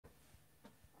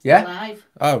Yeah? Live.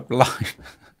 Oh, live.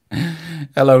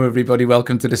 Hello, everybody.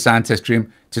 Welcome to the Sound Test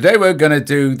Room. Today we're going to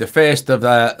do the first of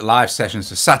the live sessions,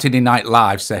 the Saturday Night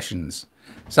Live sessions.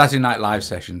 Saturday Night Live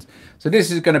sessions. So this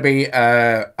is going to be,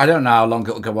 I don't know how long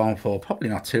it'll go on for. Probably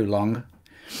not too long.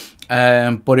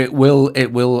 But it will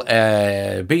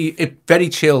be very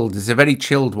chilled. It's a very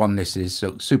chilled one, this is.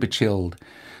 So super chilled.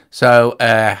 So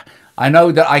I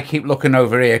know that I keep looking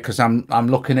over here because I'm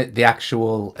looking at the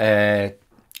actual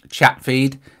chat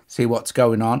feed, see what's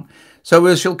going on. So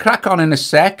we shall crack on in a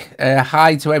sec.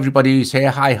 Hi to everybody who's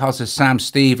here. Hi, Hozza, Sam,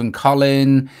 Steve, and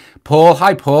Colin, Paul.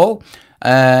 Hi, Paul.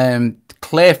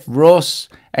 Cliff, Russ,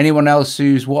 anyone else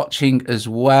who's watching as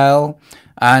well.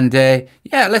 And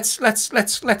yeah, let's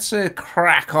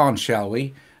crack on, shall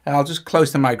we? I'll just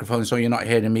close the microphone so you're not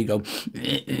hearing me go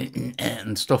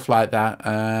and stuff like that.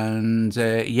 And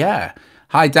yeah,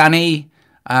 hi Danny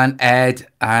and Ed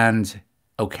and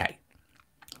okay.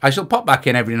 I shall pop back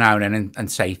in every now and then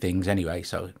and say things anyway.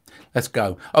 So let's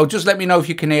go. Oh, just let me know if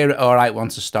you can hear it all right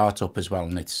once I start up as well,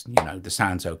 and it's the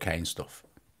sound's okay and stuff.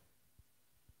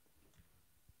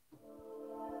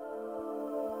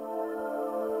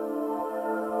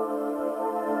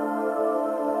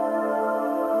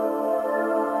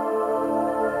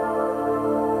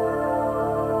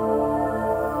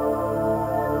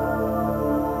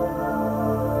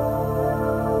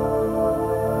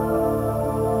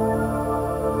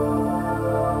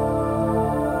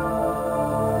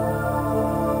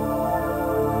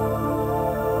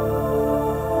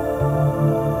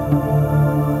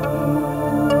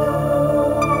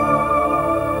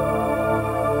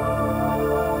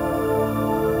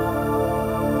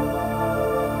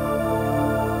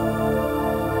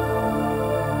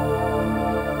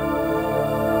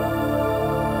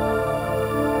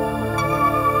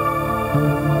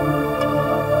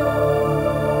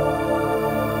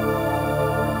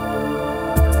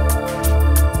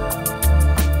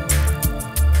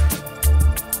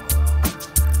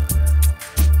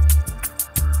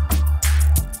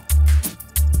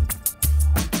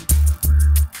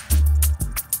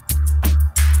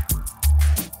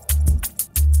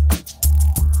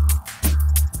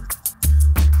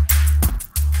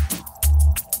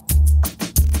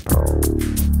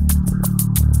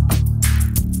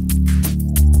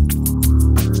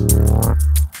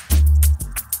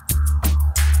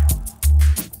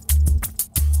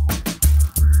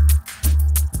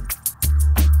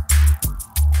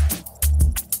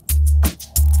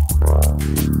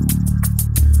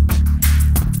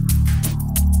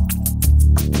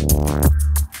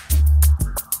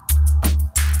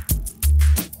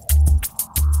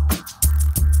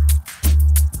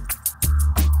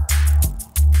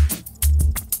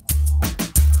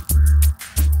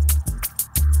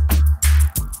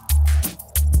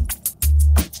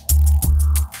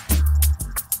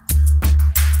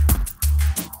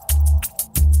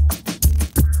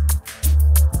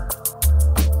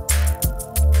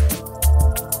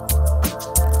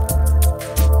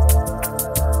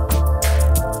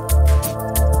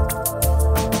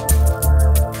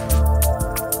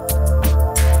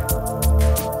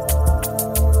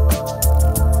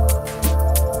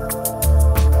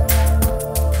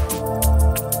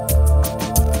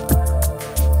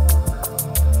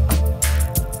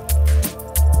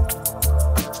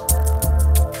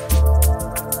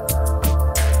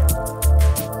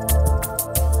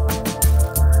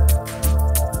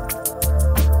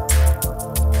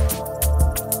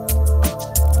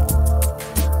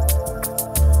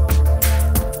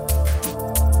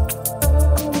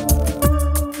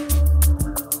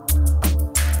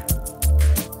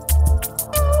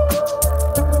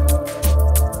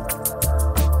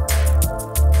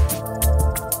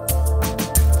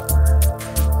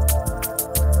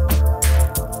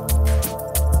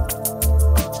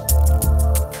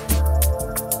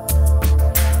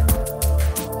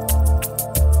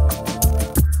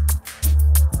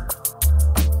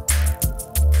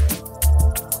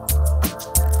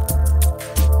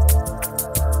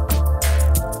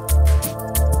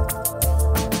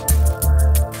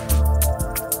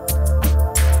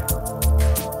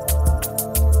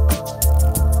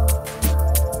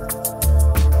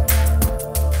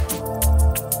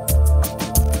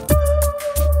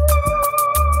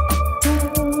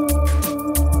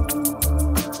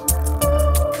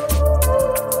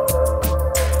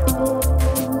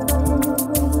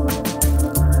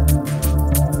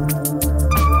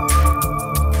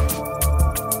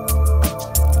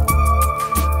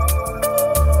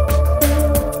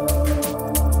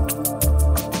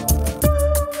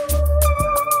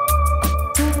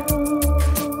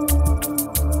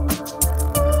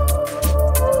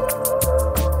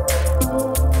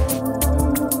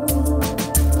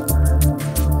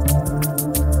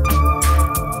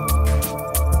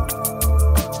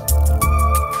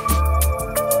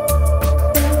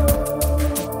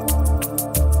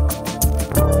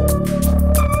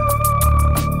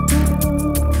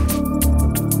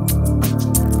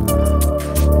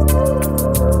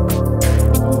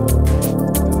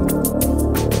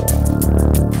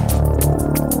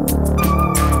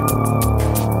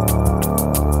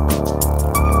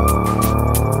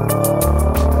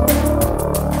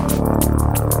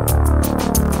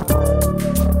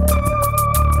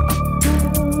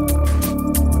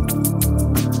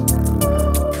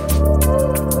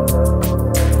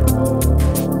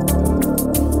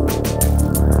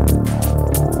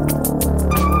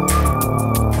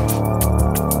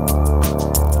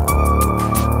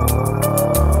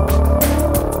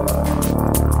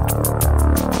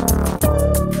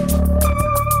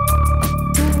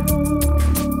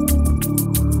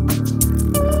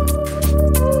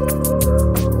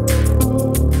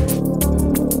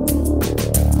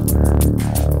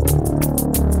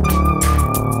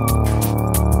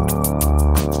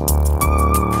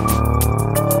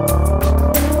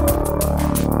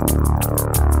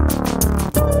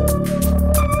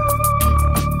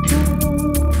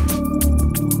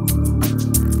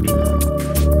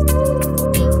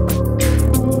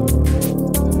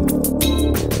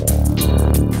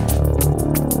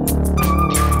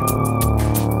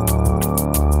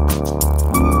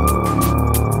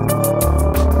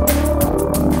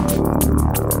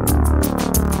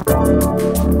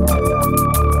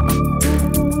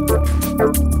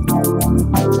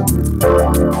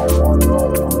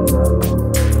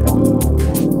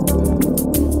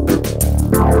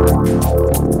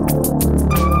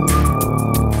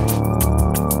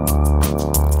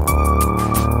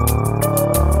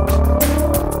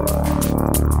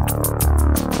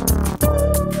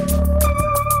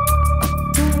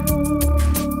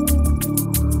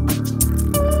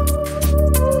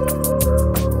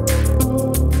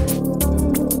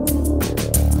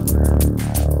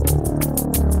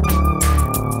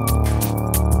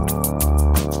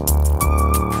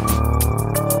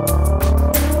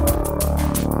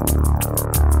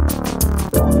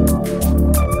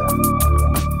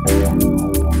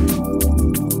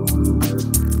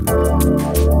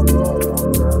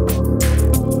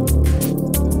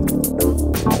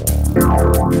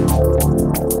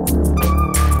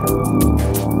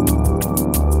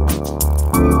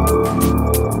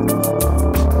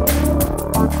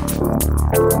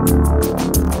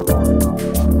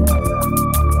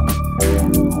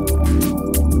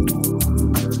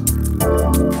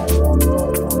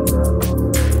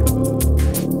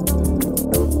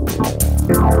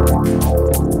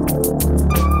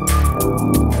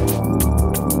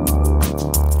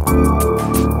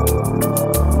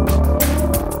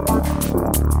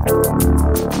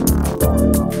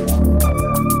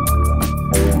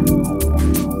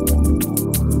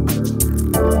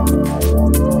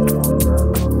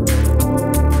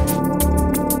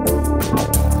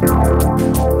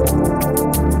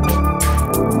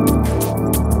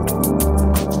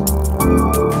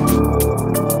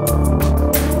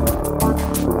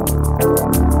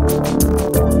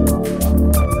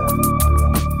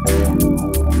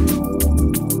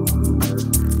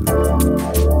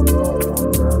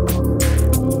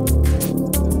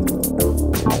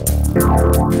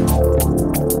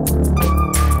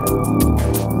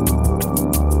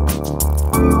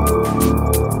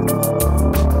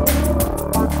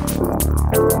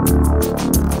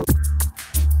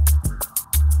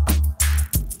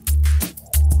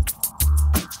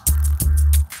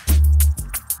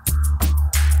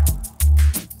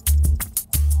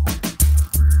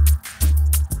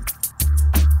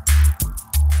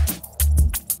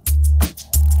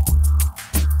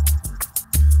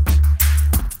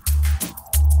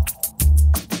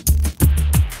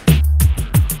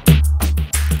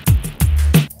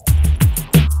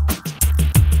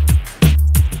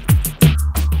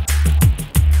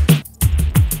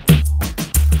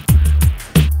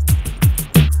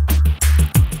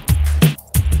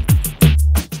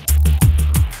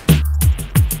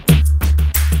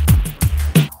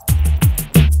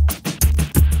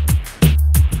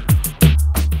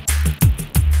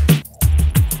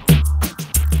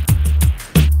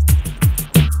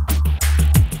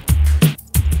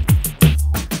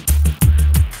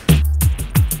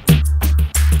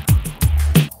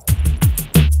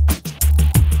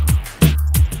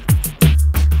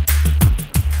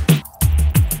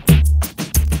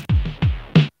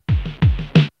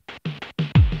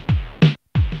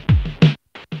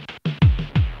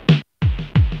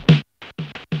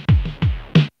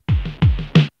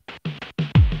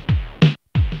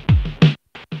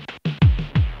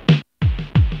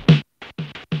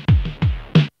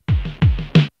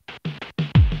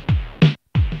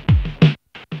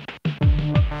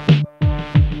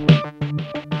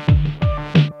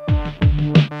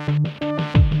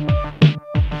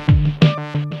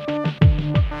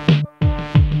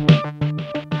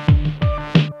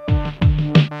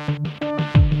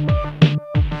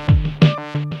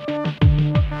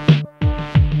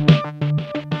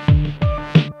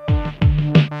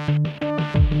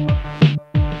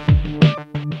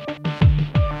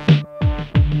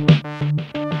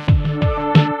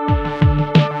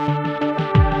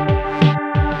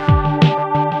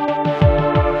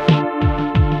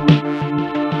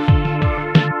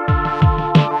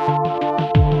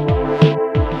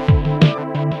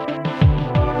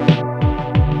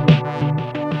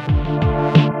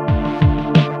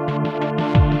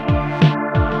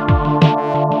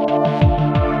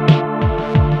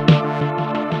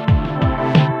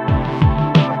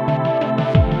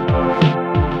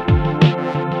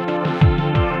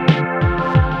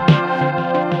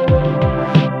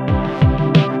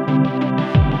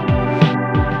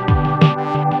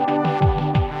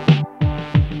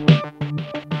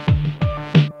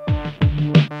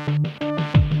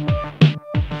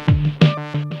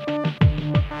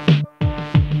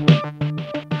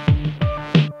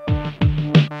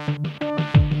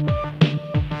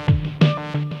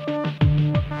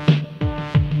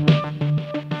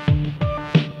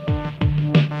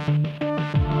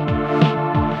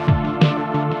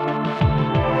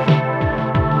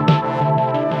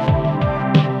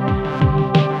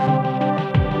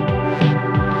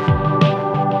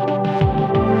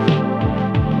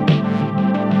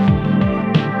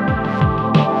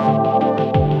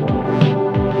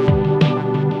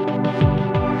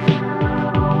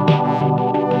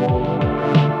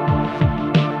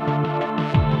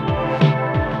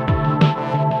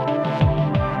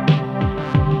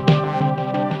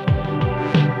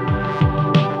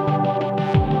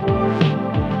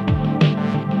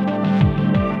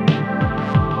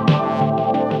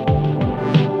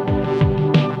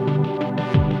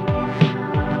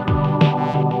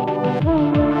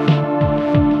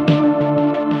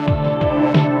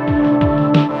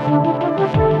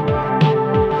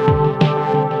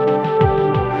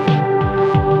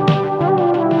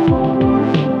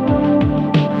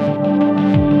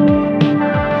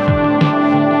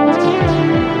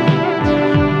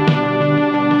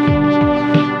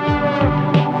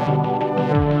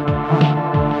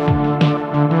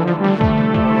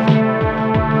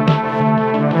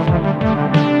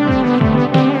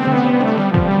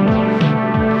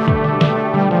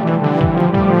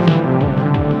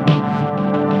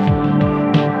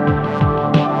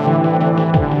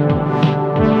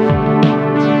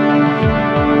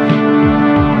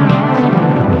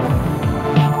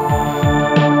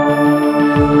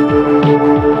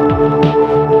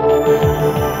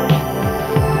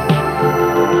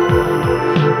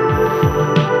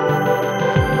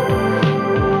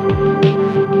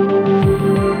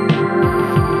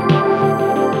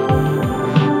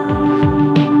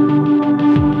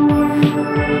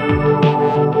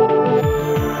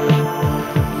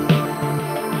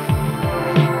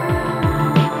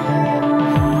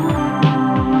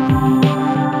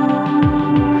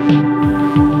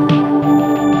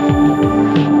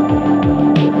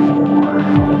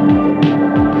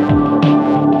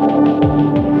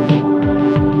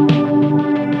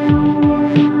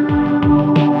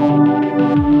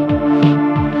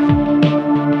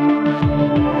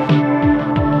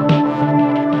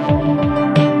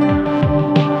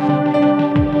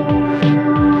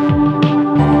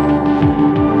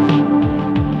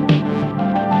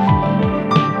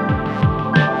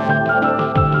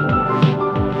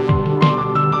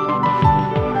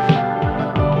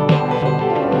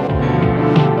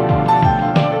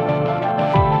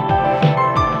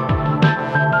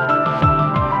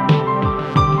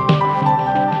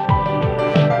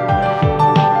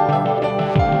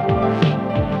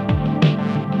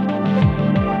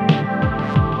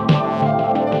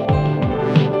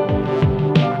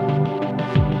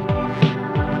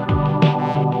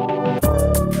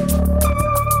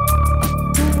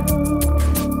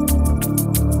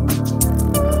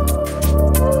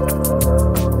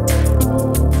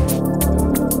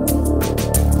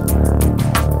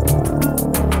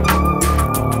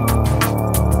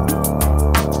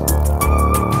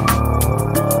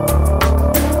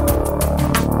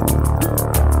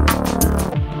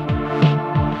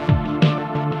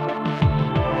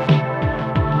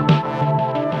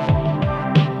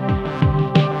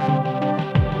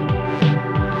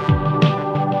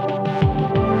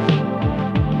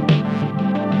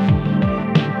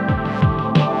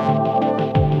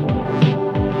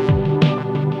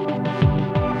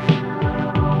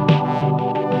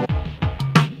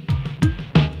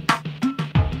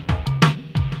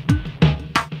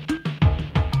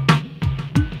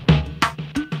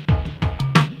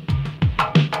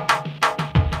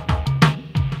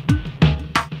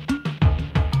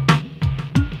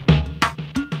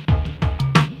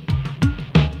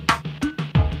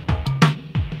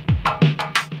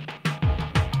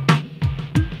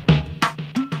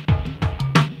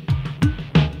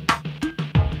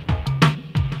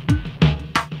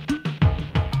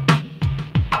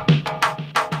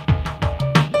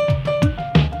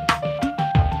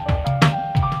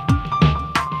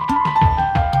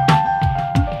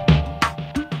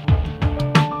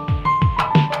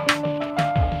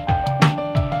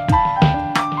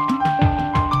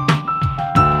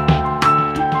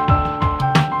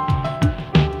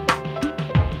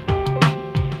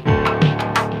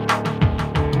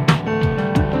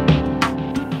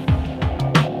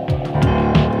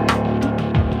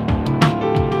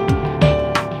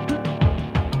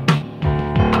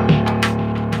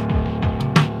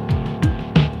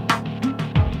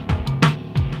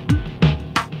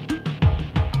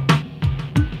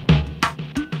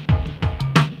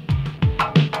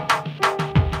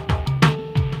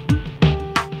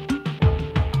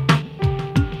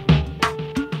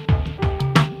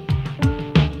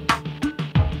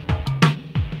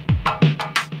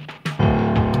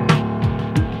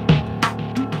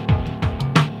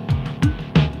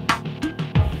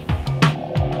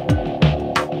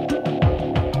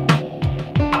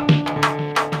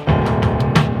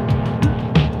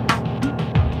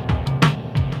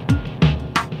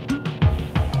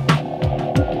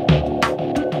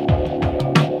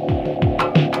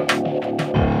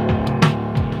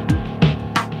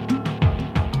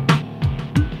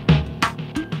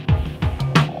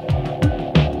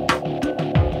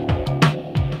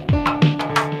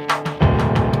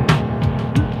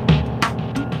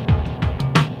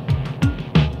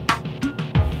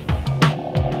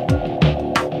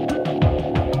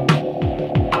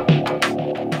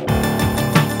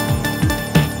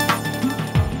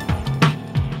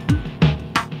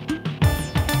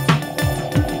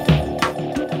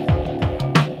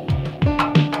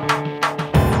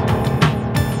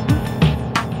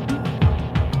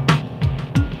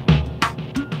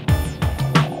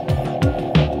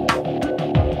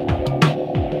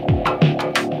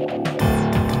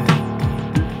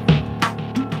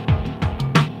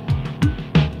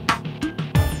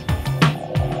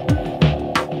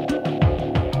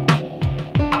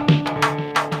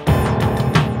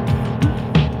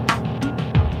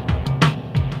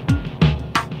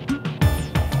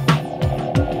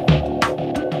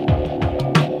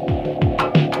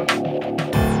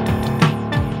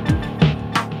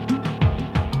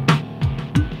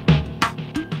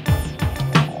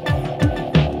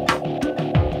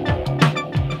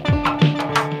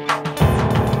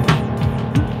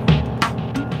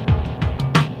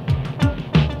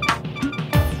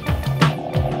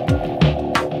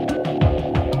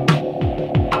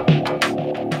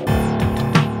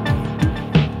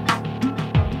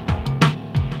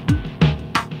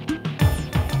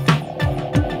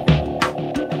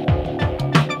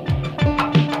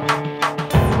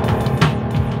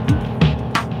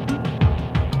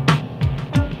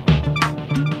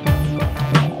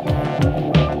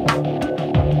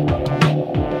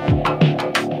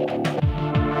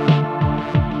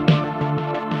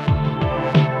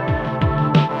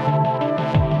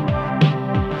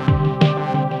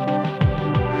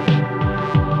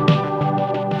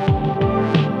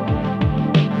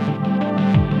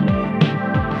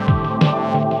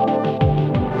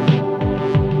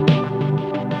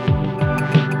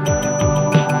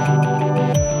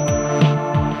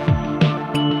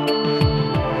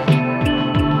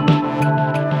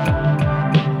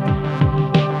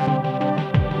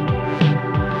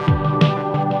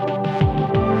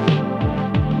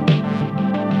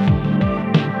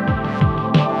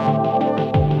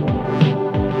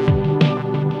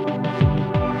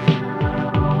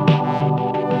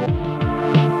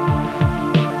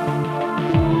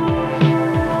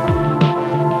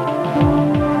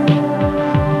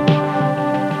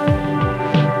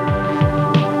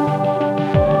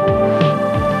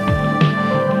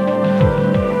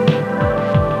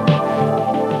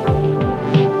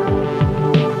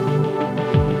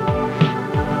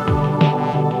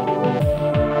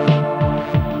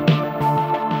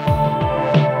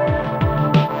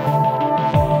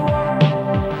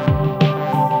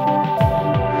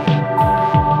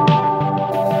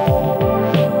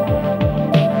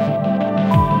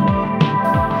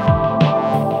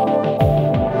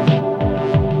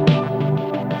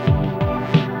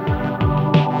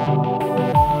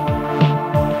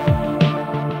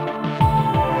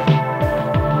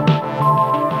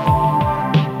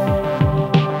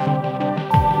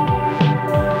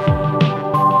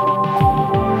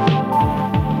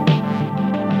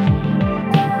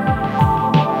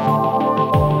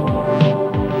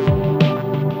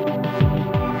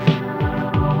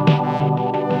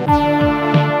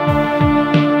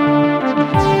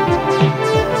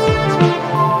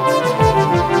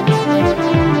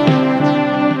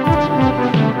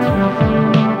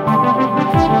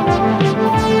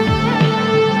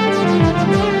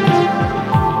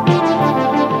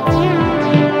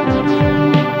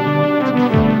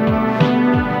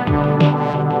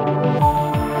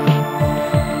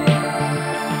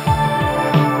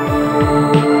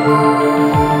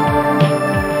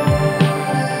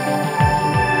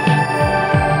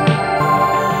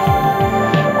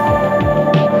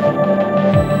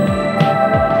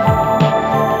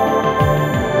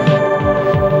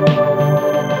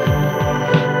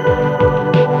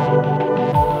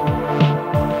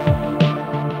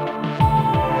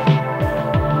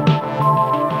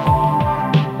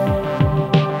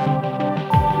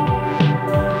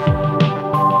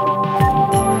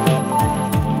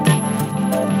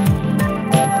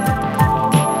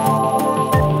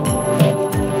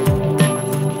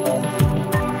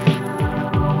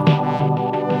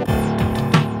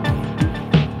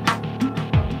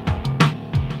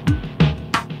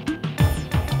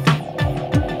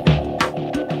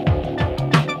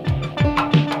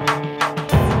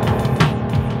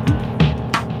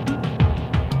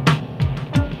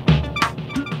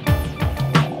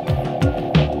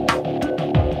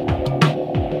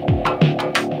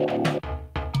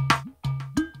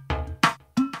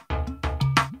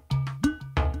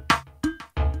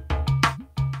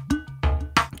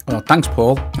 Oh, thanks,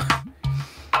 Paul.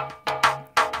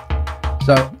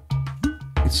 So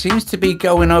it seems to be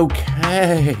going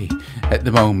okay at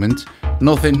the moment.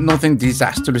 Nothing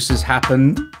disastrous has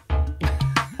happened,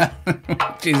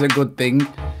 which is a good thing.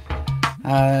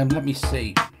 Let me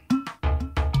see.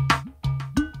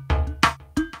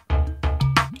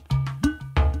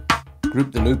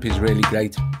 Group the Loop is really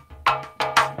great. What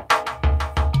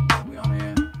are we on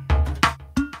here?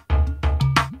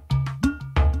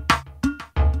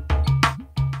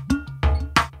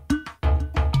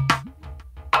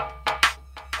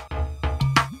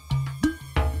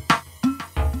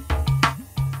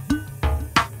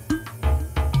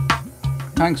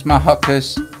 Thanks,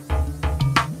 Mahokas.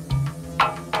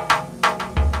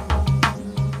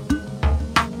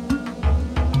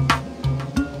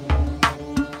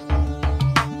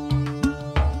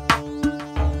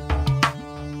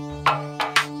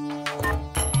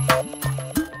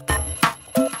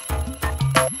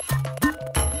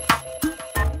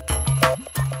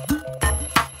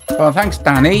 Well, thanks,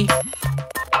 Danny.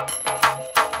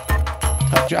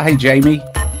 Hey, Jamie.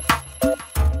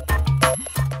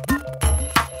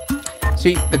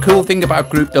 See, the cool thing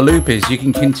about Group the Loop is you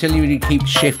can continually keep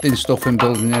shifting stuff and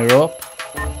building it up.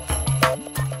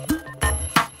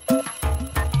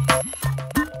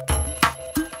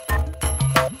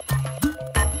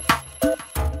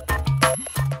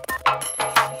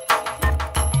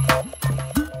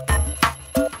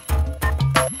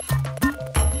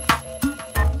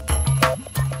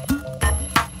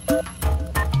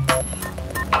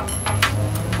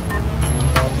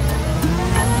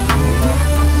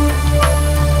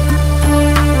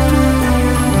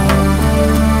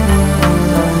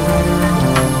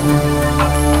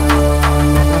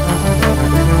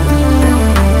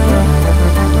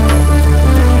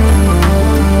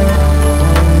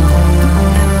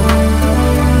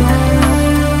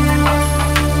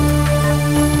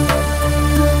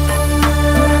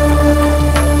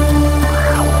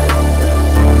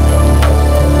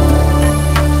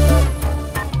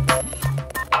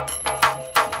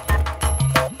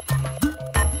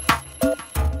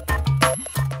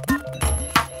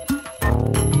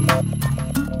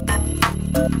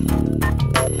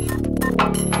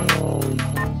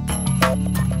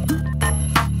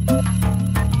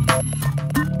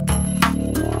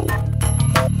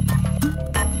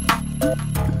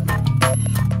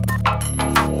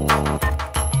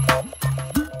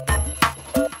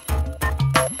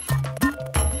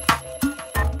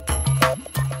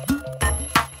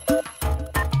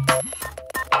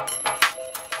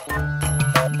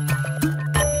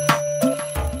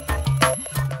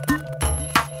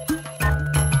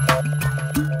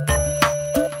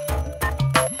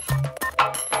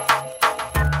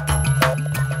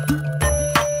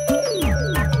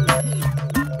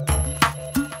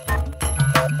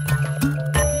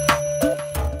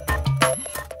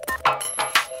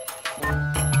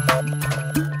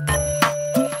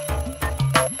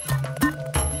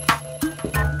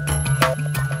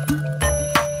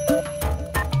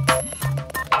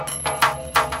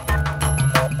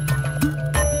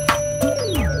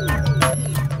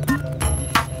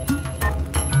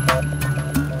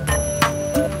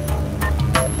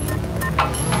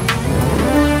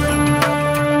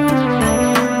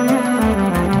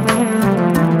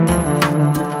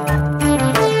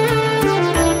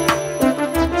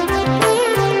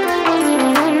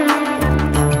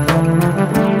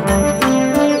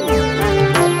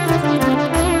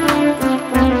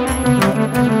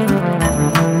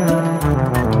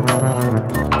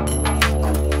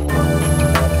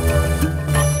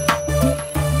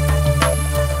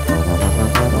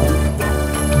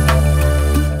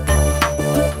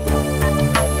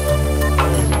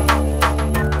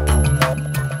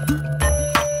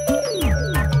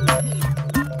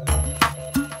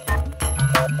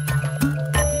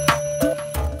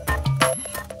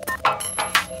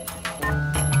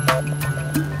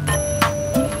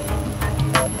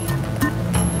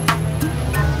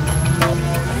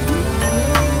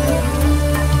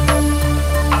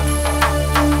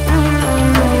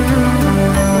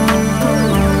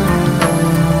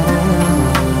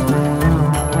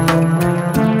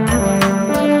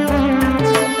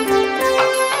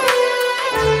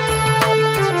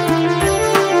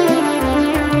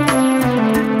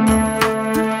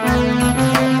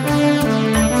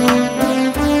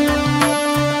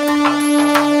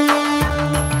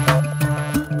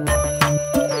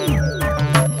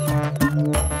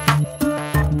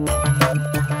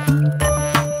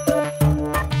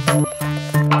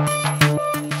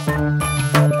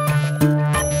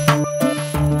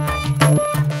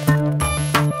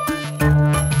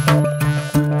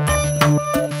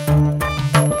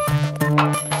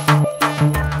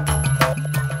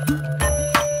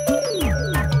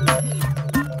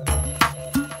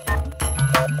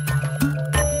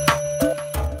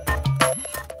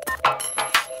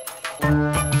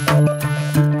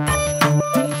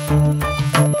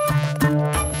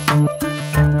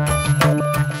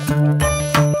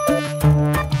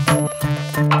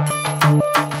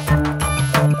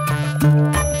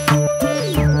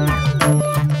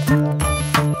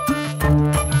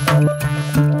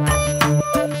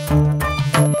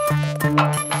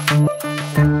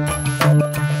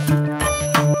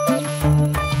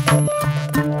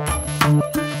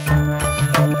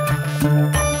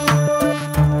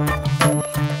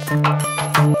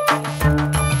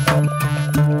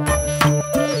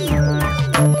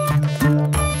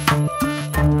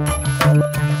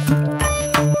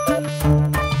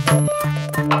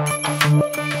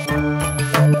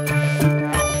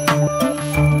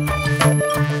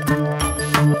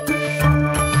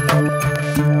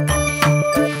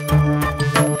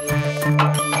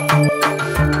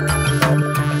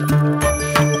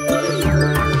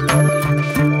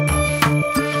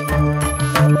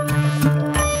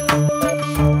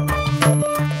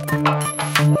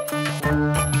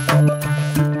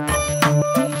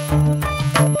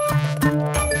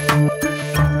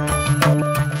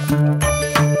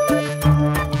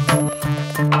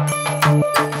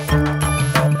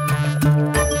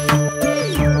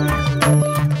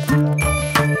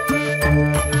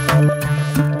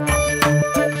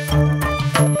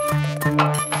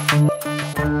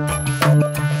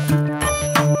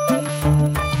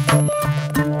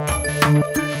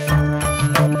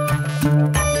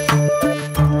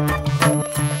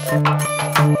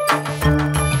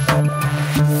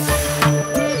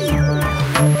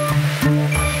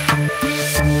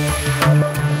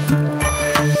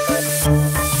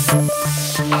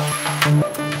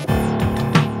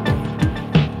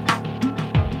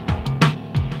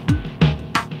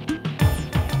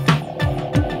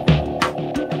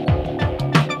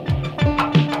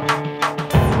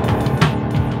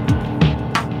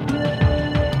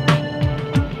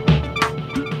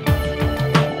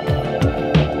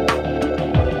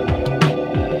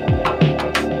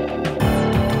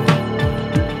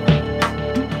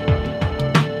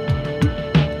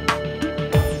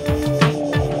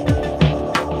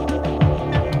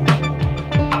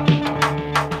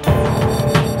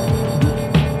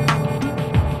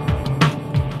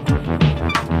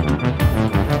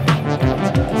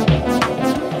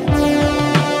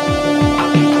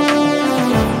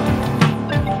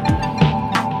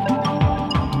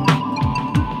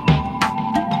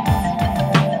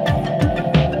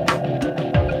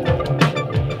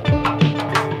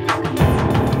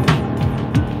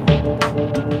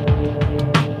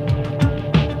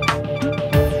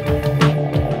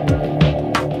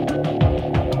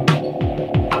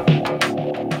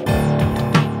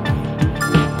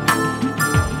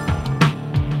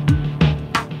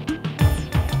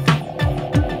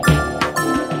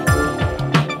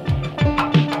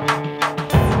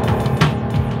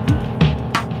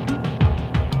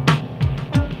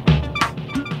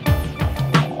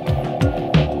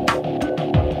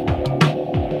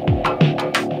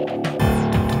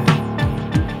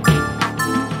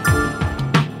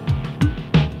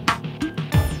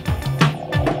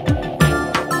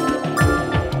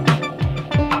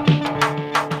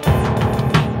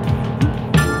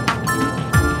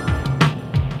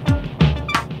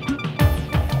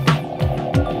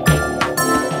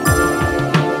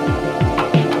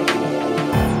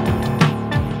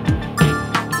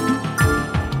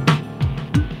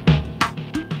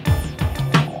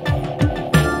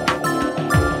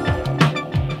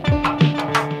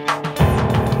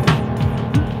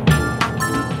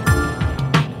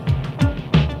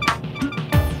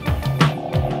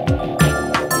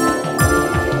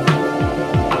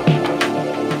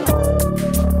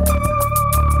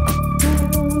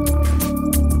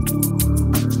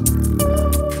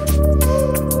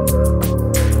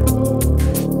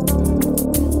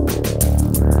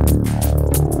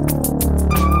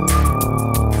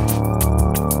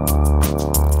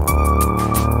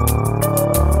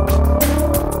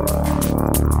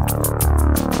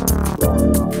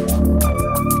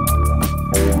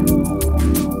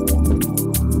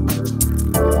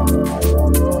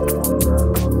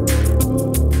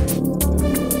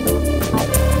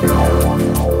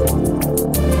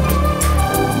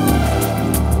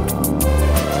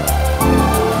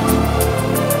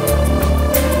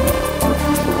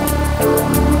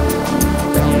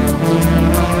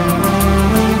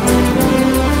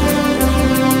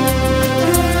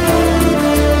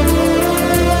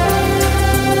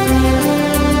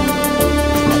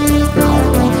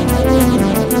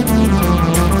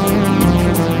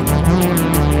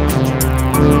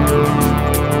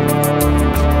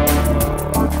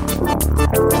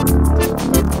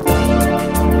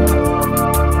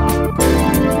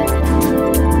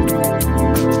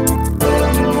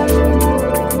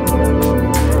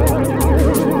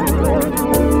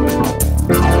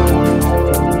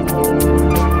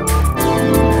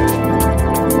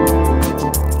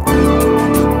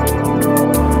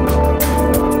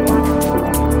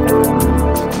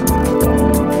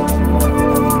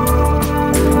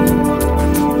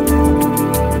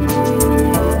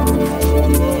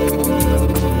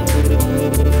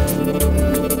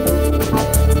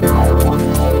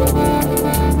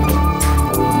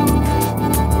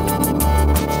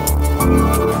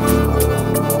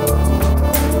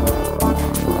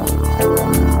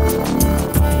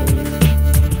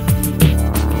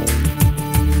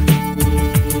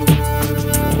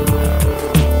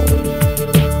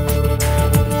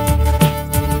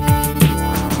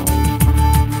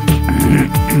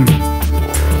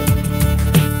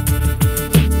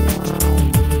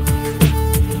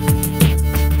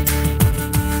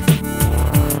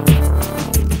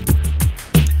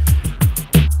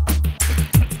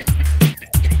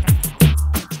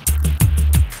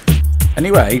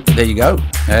 anyway, there you go.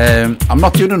 I'm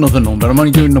not doing another number. I'm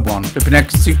only doing the one. Flipping heck,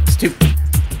 it's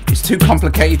too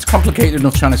complicated. It's complicated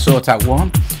enough trying to sort out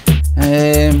one.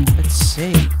 Let's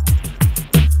see.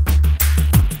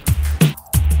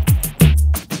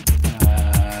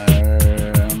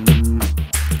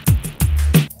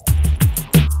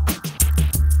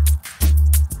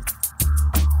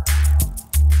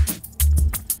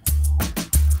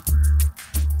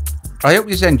 I hope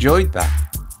you enjoyed that.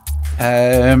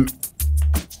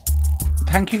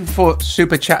 Thank you for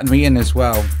super chatting me in as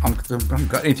well. I haven't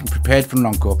got anything prepared for an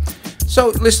encore. So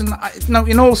listen, no,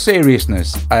 in all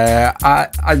seriousness,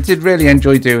 I did really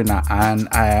enjoy doing that, and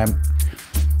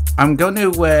I'm going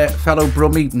to fellow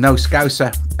Brummie, no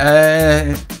Scouser.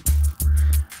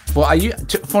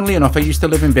 But funnily enough, I used to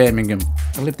live in Birmingham.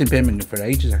 I lived in Birmingham for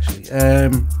ages, actually.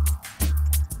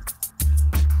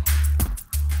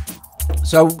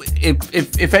 So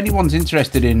if anyone's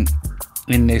interested in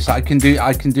this, I can do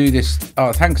this.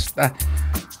 Oh, thanks.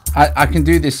 I can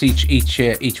do this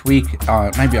each week.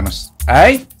 Maybe on a.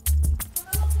 Hey.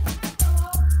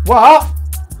 What?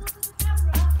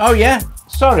 Oh yeah.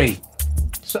 Sorry.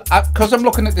 So because I'm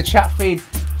looking at the chat feed.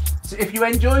 So if you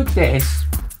enjoyed this,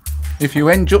 I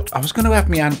was going to have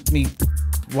me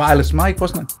wireless mic,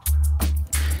 wasn't I?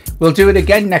 We'll do it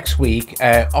again next week,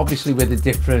 obviously with a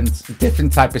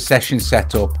different type of session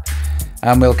setup,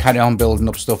 and we'll carry on building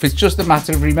up stuff. It's just a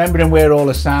matter of remembering where all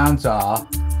the sounds are,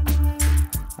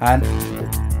 and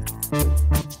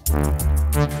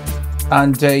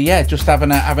yeah, just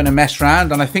having a mess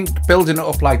around. And I think building it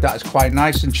up like that is quite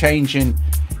nice, and changing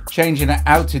it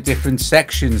out to different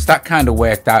sections. That kind of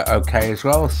worked out okay as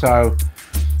well. So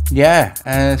yeah,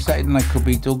 Saturday night could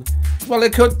be done. Well,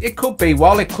 it could be.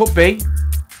 Well, it could be.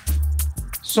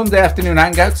 Sunday afternoon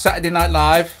hangout, Saturday night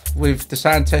live with the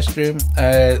sound test room,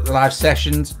 live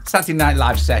sessions, Saturday night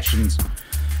live sessions,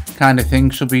 kind of thing.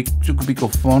 Should be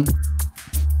good fun.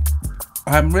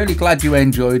 I'm really glad you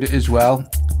enjoyed it as well.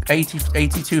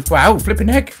 82, wow, flipping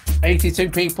heck, 82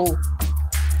 people.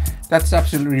 That's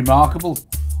absolutely remarkable,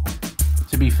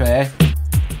 to be fair.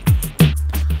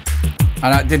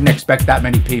 And I didn't expect that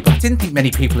many people. I didn't think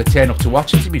many people would turn up to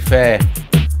watch it, to be fair.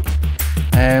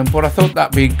 But I thought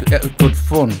that'd be good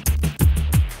fun.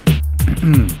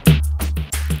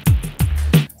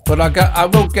 But I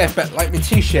will get back like my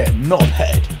t-shirt,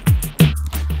 knobhead.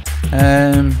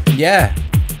 Yeah.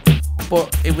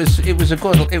 But it was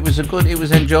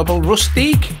enjoyable.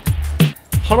 Rustique,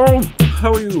 hello,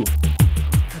 how are you?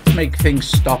 Let's make things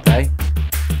stop, eh?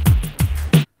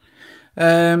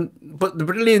 But the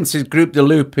brilliance is Group the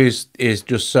Loop is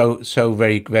just so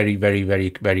very, very, very,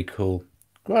 very, very cool.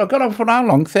 Well, I got on for how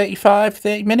long?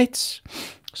 30 minutes?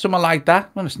 Something like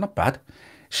that. Well, it's not bad.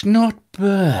 It's not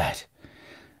bad.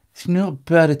 It's not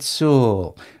bad at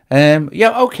all.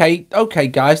 Yeah, okay,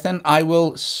 guys, then I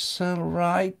will. So,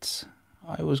 right.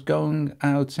 I was going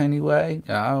out anyway.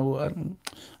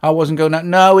 I wasn't going out.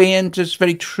 No, Ian, just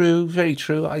very true, very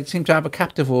true. I seem to have a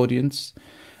captive audience.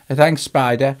 Thanks,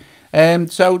 Spider.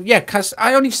 So, yeah, because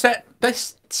I only set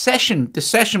this session. The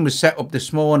session was set up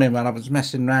this morning when I was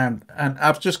messing around, and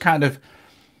I've just kind of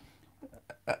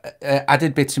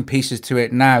added bits and pieces to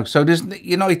it now. So there's,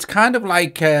 it's kind of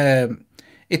like well,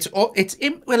 it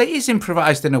is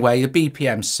improvised in a way. The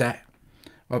BPM set,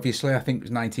 obviously, I think it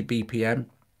was 90 BPM,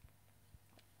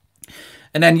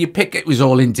 and then it was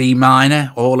all in D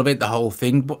minor, all of it, the whole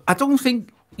thing. But I don't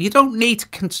think you don't need to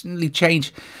constantly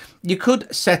change. You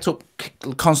could set up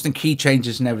constant key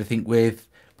changes and everything with.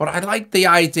 But I like the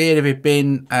idea of it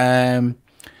being, I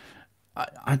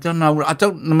don't know,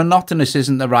 monotonous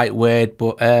isn't the right word,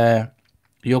 but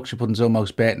Yorkshire pudding's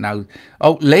almost better now.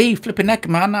 Oh, Lee, flipping heck,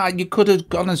 man, you could have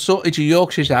gone and sorted your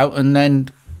Yorkshires out, and then,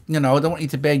 I don't want you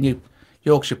to burn your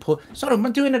Yorkshire pudding. Sorry,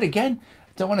 I'm doing it again.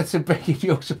 I don't want it to burn your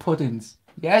Yorkshire puddings.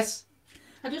 Yes?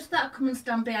 I just thought I'd come and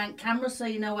stand behind camera so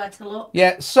you know where to look.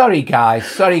 Yeah, sorry,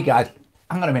 guys.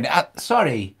 Hang on a minute.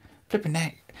 Sorry. Flipping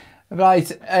heck.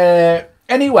 Right,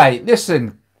 anyway,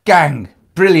 listen, gang,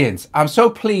 brilliant. I'm so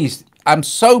pleased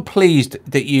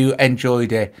that you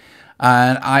enjoyed it,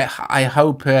 and I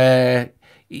hope, yeah,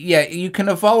 you can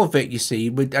evolve it, you see,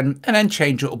 and then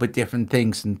change it up with different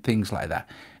things and things like that.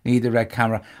 Need a red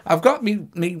camera. I've got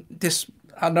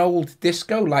an old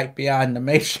disco light behind the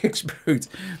Matrix boot,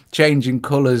 changing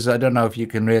colours. I don't know if you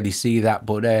can really see that,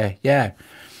 but yeah.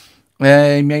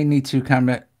 You may need two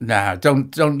camera. No,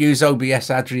 don't use OBS,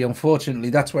 Adri.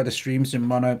 Unfortunately, that's where the stream's in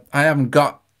mono. I haven't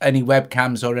got any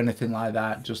webcams or anything like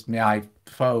that. Just my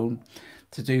iPhone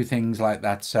to do things like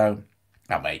that. So,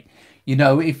 oh mate,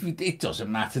 if it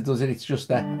doesn't matter, does it? It's just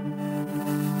that.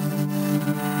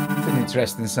 It's an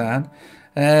interesting sound.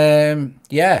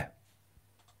 Yeah.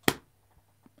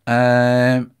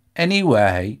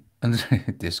 Anyway,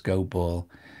 and disco ball.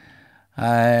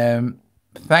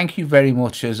 Thank you very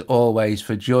much as always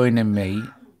for joining me.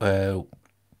 I'm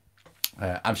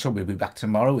sure we'll be back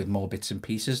tomorrow with more bits and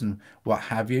pieces and what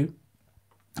have you.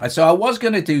 So I was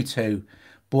going to do two,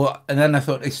 and then I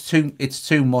thought it's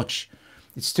too much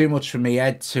for me,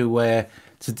 Ed, to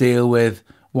deal with.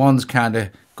 One's kind of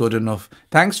good enough.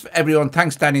 Thanks for everyone.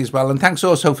 Thanks, Danny, as well, and thanks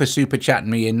also for super chatting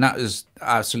me in. That was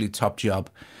absolutely top job,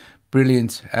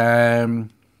 brilliant. Me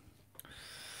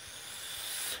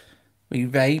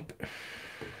vape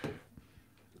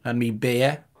and me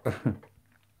beer.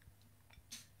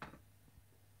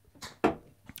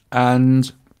 And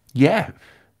yeah.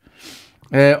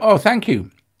 Oh, thank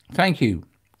you.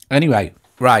 Anyway,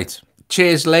 right.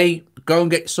 Cheers, Lee. Go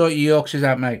and sort your Yorkshires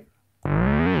out, mate.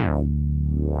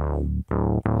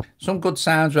 Some good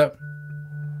sounds, but...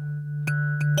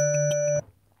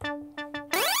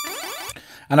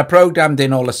 And I programmed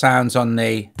in all the sounds on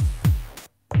here.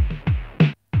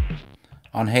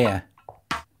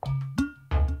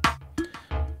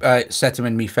 Set them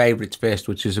in my favourites first,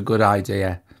 which is a good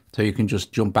idea. So you can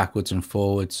just jump backwards and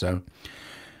forwards. So,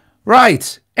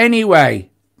 right.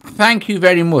 Anyway, thank you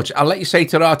very much. I'll let you say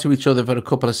ta-ra to each other for a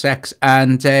couple of secs.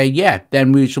 And yeah,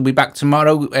 then we shall be back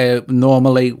tomorrow.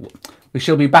 Normally, we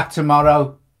shall be back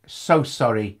tomorrow. So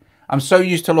sorry. I'm so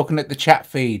used to looking at the chat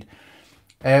feed.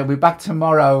 We're back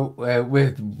tomorrow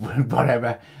with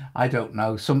whatever. I don't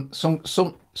know. Some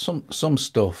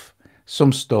stuff.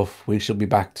 Some stuff we shall be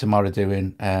back tomorrow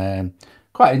doing.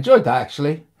 Quite enjoyed that,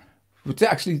 actually.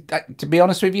 Actually, to be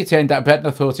honest with you, it turned out better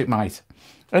than I thought it might.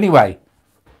 Anyway,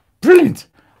 brilliant.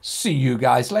 See you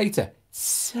guys later.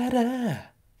 Ta-da.